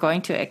you were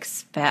going to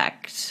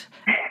expect.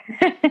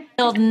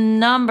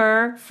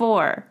 Number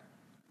 4.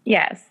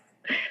 Yes.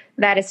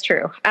 That is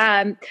true.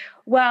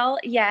 Well,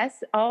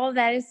 yes, all of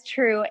that is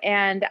true.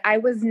 And I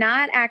was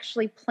not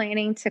actually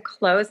planning to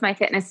close my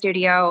fitness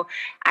studio.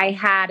 I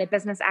had a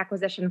business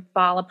acquisition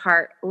fall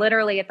apart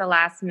literally at the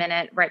last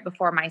minute right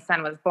before my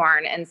son was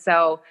born. And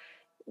so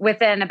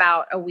within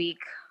about a week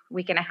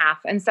and a half.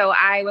 And so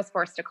I was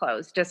forced to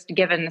close, just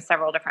given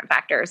several different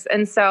factors.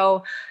 And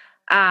so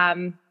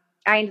I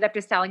ended up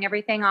just selling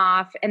everything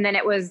off. And then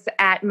it was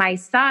at my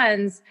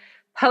son's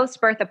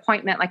post-birth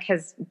appointment, like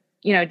his,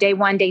 day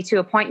 1, day 2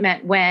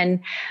 appointment,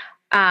 when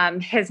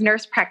his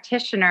nurse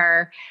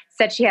practitioner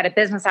said she had a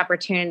business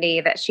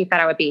opportunity that she thought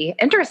I would be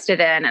interested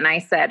in. And I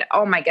said,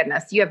 oh my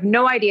goodness, you have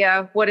no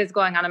idea what is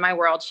going on in my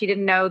world. She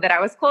didn't know that I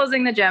was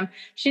closing the gym.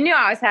 She knew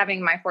I was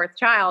having my 4th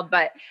child,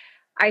 but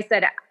I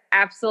said,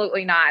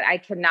 absolutely not. I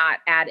cannot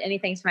add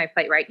anything to my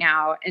plate right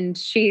now. And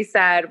she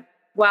said,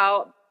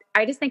 well,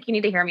 I just think you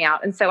need to hear me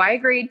out. And so I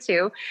agreed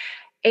to.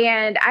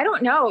 And I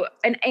don't know.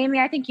 And Amy,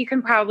 I think you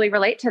can probably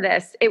relate to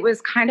this. It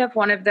was kind of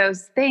one of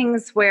those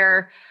things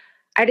where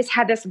I just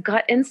had this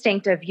gut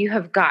instinct of, you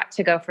have got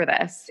to go for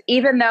this.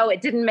 Even though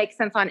it didn't make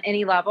sense on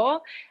any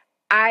level,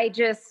 I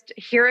just,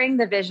 hearing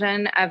the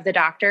vision of the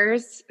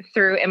doctors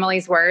through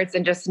Emily's words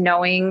and just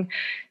knowing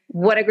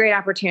what a great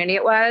opportunity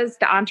it was,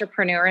 the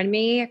entrepreneur in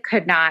me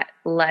could not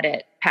let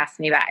it pass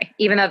me by.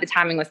 Even though the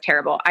timing was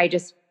terrible, I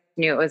just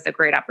knew it was a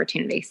great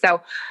opportunity.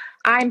 So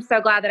I'm so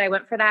glad that I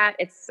went for that.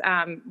 It's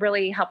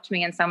really helped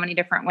me in so many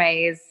different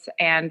ways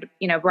and,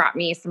 brought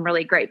me some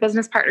really great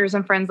business partners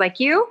and friends like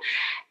you.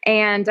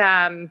 And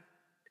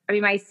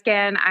my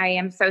skin, I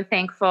am so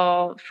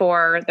thankful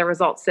for the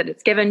results that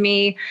it's given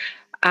me.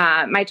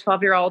 My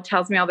 12-year-old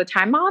tells me all the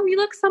time, Mom, you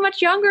look so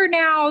much younger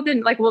now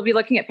than, we'll be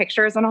looking at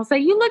pictures and I'll say,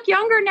 you look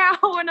younger now.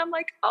 And I'm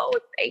like, oh,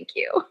 thank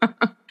you.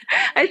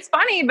 It's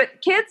funny,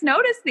 but kids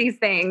notice these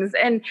things.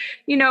 And,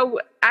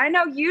 I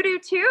know you do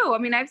too.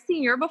 I've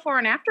seen your before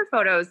and after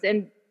photos,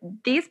 and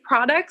these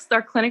products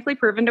are clinically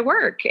proven to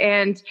work.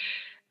 And,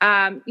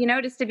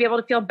 just to be able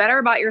to feel better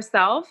about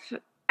yourself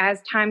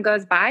as time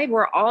goes by,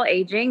 we're all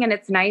aging, and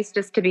it's nice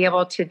just to be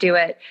able to do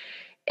it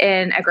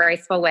in a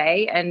graceful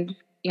way and,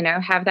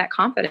 have that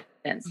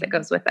confidence that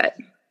goes with it.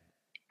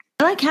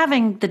 I like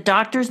having the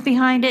doctors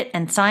behind it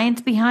and science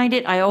behind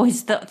it. I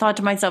always thought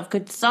to myself,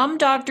 could some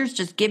doctors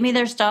just give me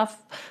their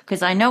stuff?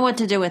 Because I know what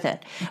to do with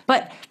it.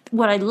 But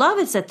what I love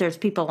is that there's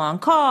people on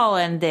call,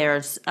 and they're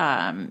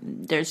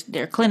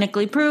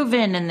clinically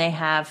proven, and they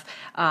have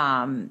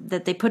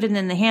that they put it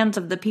in the hands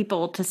of the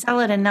people to sell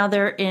it, and now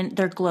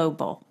they're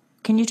global.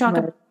 Can you talk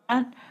about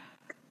that?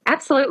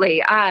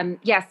 Absolutely.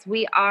 Yes,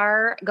 we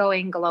are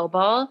going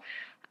global.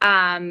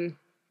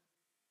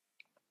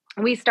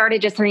 We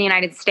started just in the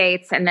United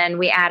States, and then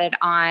we added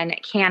on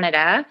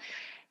Canada,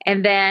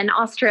 and then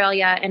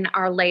Australia, and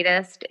our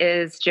latest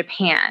is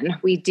Japan.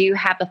 We do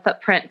have the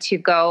footprint to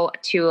go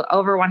to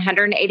over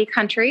 180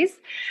 countries.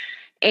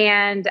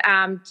 And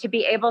to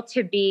be able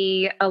to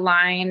be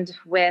aligned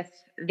with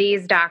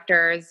these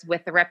doctors,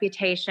 with the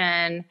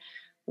reputation,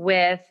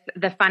 with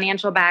the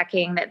financial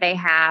backing that they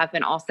have,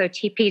 and also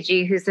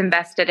TPG, who's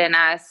invested in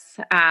us,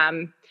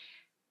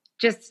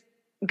 just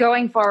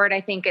going forward,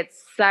 I think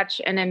it's such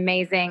an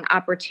amazing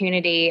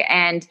opportunity.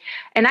 And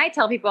I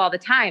tell people all the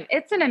time,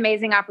 it's an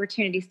amazing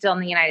opportunity still in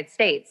the United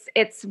States.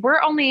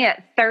 We're only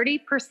at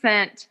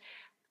 30%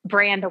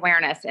 brand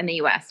awareness in the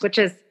US, which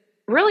is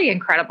really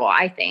incredible,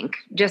 I think.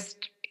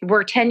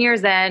 We're 10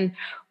 years in,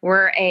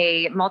 we're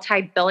a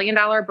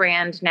multi-billion-dollar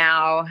brand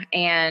now,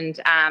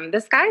 and the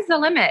sky's the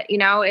limit.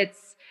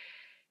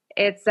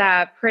 It's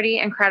pretty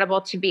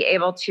incredible to be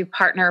able to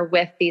partner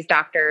with these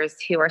doctors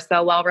who are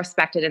so well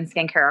respected in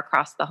skincare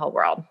across the whole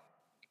world.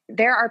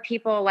 There are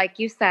people, like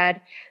you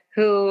said,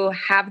 who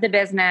have the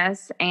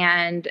business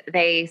and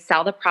they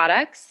sell the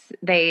products,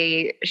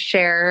 they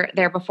share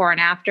their before and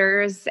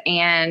afters,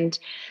 and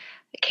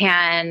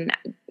can,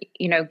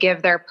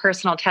 give their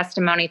personal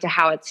testimony to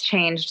how it's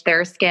changed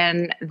their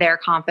skin, their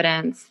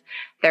confidence,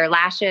 their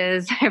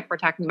lashes, if we're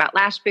talking about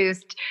Lash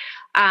Boost.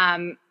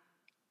 And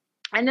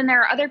then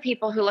there are other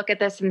people who look at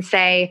this and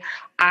say,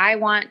 I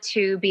want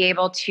to be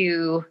able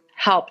to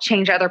help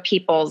change other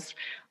people's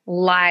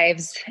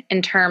lives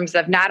in terms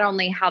of not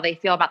only how they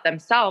feel about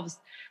themselves,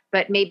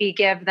 but maybe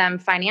give them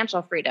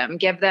financial freedom,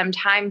 give them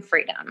time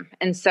freedom.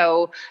 And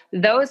so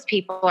those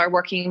people are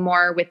working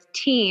more with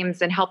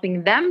teams and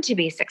helping them to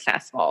be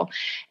successful.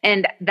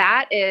 And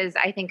that is,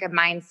 I think, a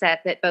mindset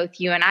that both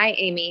you and I,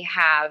 Amy,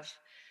 have.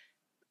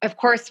 Of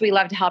course, we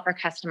love to help our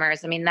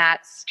customers.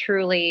 That's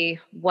truly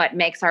what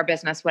makes our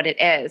business what it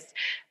is.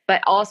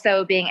 But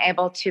also being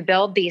able to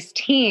build these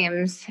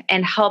teams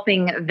and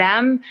helping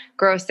them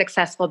grow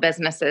successful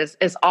businesses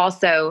is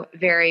also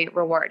very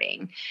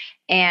rewarding.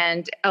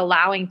 And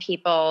allowing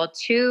people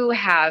to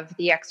have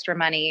the extra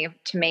money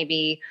to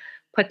maybe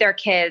put their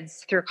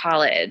kids through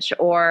college,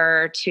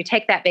 or to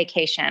take that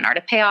vacation, or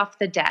to pay off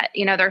the debt.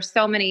 There's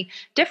so many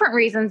different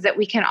reasons that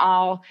we can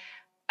all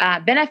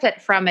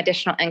benefit from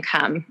additional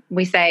income.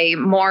 We say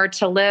more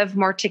to live,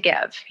 more to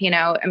give.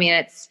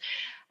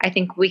 I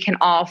think we can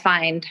all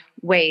find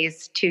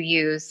ways to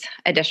use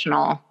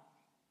additional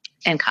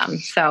income.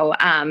 So,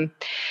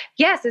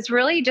 yes, it's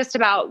really just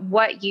about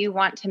what you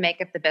want to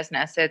make of the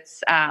business.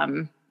 It's,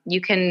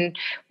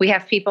 we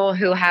have people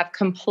who have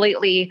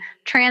completely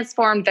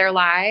transformed their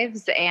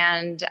lives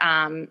and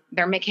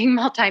they're making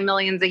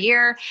multi-millions a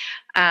year.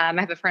 I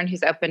have a friend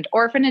who's opened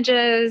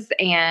orphanages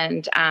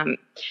and,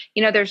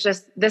 there's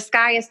just, the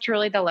sky is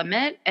truly the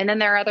limit. And then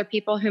there are other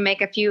people who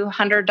make a few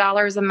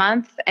 $100s a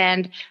month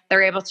and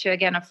they're able to,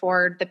 again,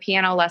 afford the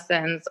piano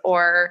lessons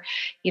or,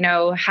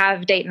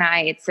 have date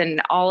nights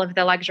and all of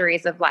the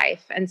luxuries of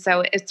life. And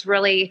so it's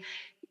really,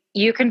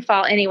 you can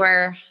fall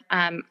anywhere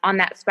on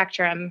that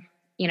spectrum,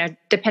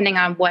 depending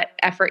on what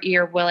effort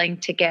you're willing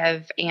to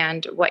give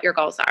and what your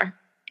goals are.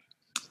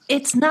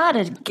 It's not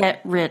a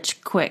get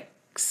rich quick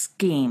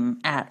scheme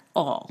at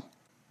all.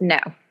 No,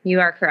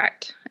 you are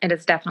correct. It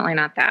is definitely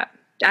not that.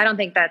 I don't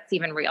think that's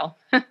even real.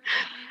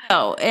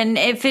 Oh, and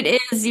if it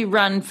is, you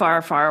run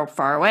far, far,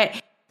 far away.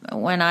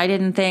 When I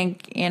didn't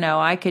think,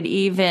 I could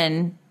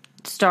even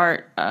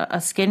start a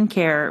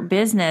skincare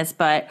business,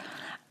 but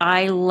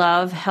I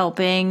love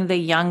helping the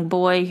young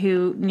boy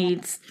who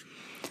needs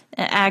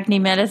acne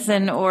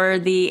medicine or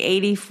the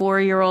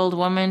 84-year-old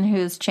woman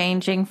who's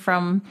changing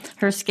from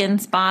her skin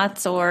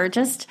spots or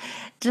just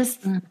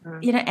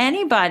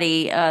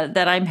anybody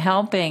that I'm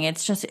helping. It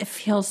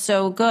feels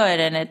so good.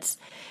 And it's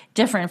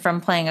different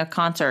from playing a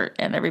concert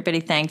and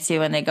everybody thanks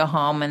you and they go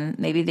home and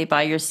maybe they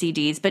buy your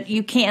CDs, but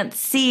you can't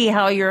see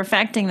how you're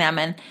affecting them.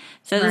 And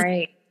so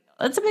right.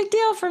 That's a big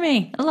deal for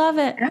me. I love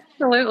it.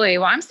 Absolutely.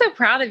 Well, I'm so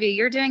proud of you.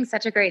 You're doing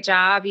such a great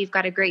job. You've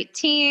got a great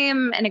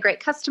team and a great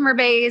customer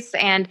base,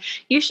 and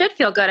you should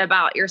feel good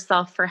about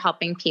yourself for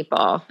helping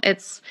people.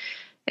 It's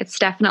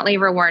definitely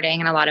rewarding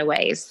in a lot of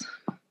ways.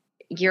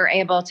 You're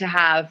able to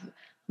have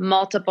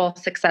multiple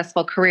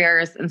successful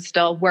careers and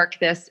still work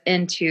this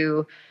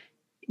into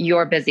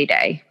your busy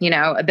day.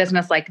 A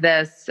business like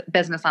this,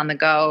 business on the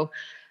go,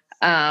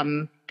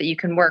 that you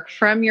can work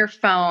from your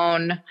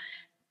phone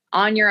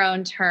on your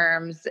own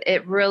terms.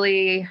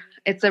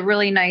 It's a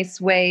really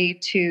nice way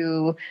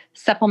to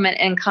supplement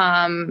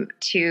income,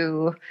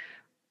 to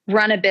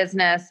run a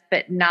business,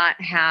 but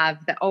not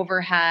have the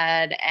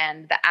overhead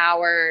and the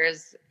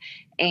hours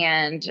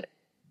and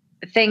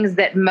things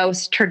that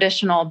most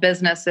traditional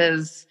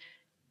businesses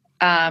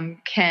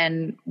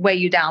can weigh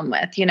you down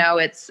with.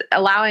 It's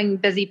allowing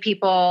busy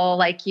people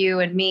like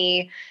you and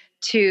me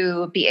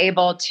to be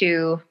able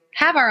to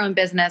have our own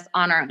business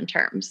on our own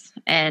terms.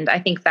 And I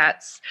think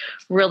that's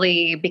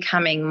really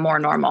becoming more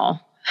normal,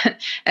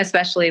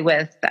 especially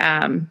with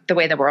the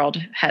way the world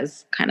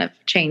has kind of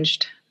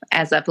changed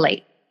as of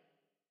late.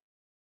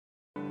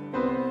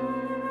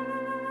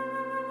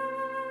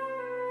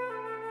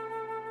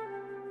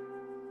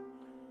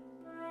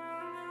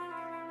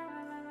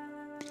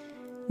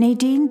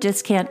 Nadine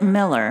Discant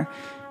Miller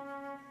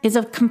is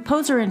a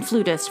composer and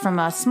flutist from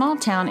a small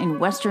town in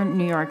western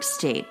New York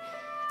State.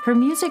 Her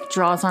music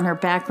draws on her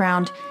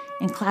background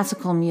in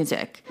classical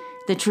music,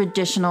 the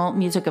traditional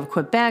music of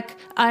Quebec,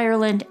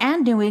 Ireland,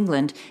 and New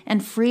England,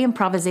 and free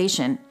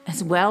improvisation,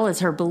 as well as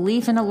her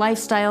belief in a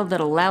lifestyle that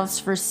allows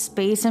for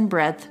space and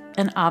breadth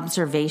and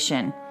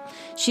observation.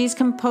 She's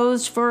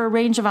composed for a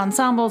range of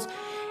ensembles,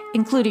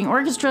 including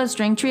orchestra,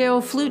 string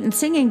trio, flute and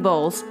singing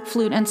bowls,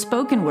 flute and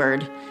spoken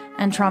word,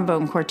 and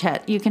trombone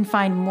quartet. You can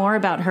find more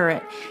about her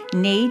at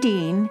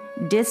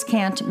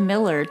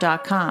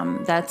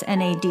NadineDiscantMiller.com. That's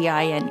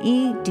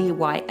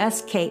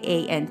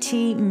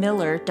NadineDyskant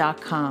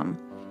Miller.com.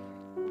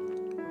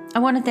 I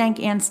want to thank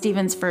Ann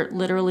Stevens for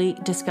literally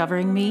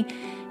discovering me.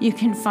 You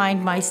can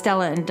find my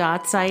Stella and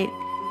Dot site.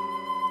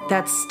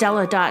 That's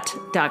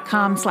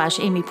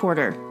stelladot.com/Amy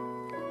Porter.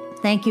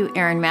 Thank you,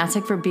 Erin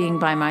Masick, for being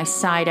by my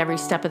side every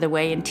step of the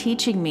way and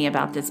teaching me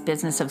about this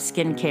business of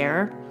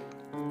skincare.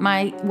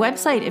 My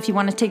website, if you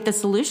want to take the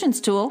solutions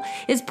tool,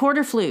 is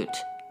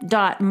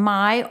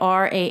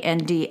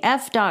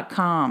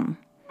porterflute.myrandf.com.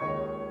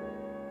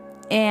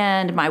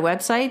 And my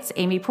websites,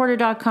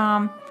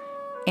 amyporter.com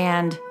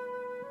and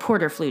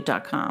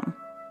porterflute.com.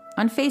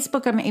 On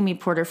Facebook, I'm Amy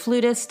Porter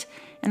Flutist.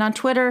 And on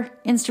Twitter,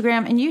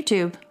 Instagram, and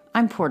YouTube,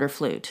 I'm Porter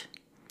Flute.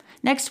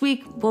 Next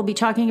week, we'll be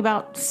talking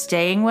about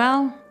staying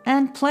well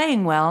and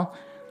playing well.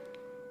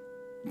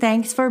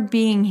 Thanks for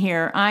being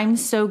here. I'm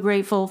so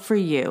grateful for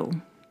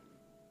you.